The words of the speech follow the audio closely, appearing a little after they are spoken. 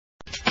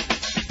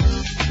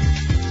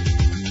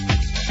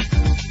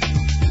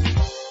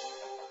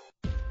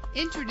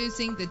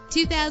Introducing the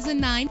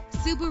 2009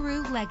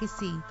 Subaru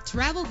Legacy.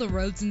 Travel the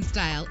roads in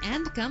style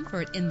and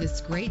comfort in this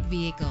great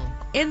vehicle.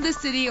 In the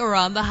city or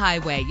on the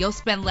highway, you'll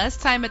spend less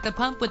time at the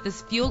pump with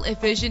this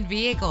fuel-efficient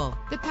vehicle.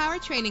 The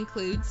powertrain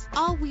includes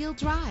all-wheel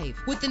drive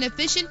with an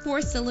efficient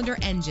 4-cylinder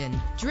engine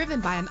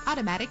driven by an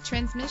automatic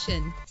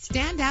transmission.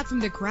 Stand out from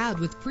the crowd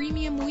with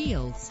premium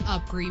wheels. A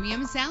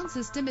premium sound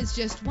system is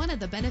just one of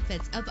the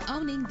benefits of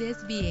owning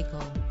this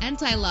vehicle.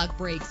 Anti-lock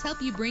brakes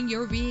help you bring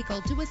your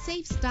vehicle to a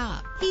safe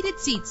stop. Heated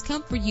seats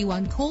comfort you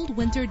on cold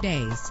winter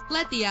days.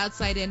 Let the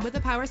outside in with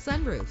a power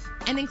sunroof.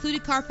 An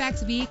included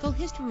Carfax Vehicle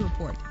History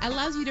Report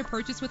allows you to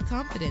purchase with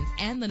confidence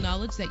and the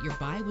knowledge that your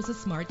buy was a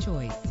smart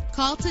choice.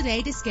 Call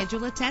today to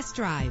schedule a test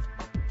drive.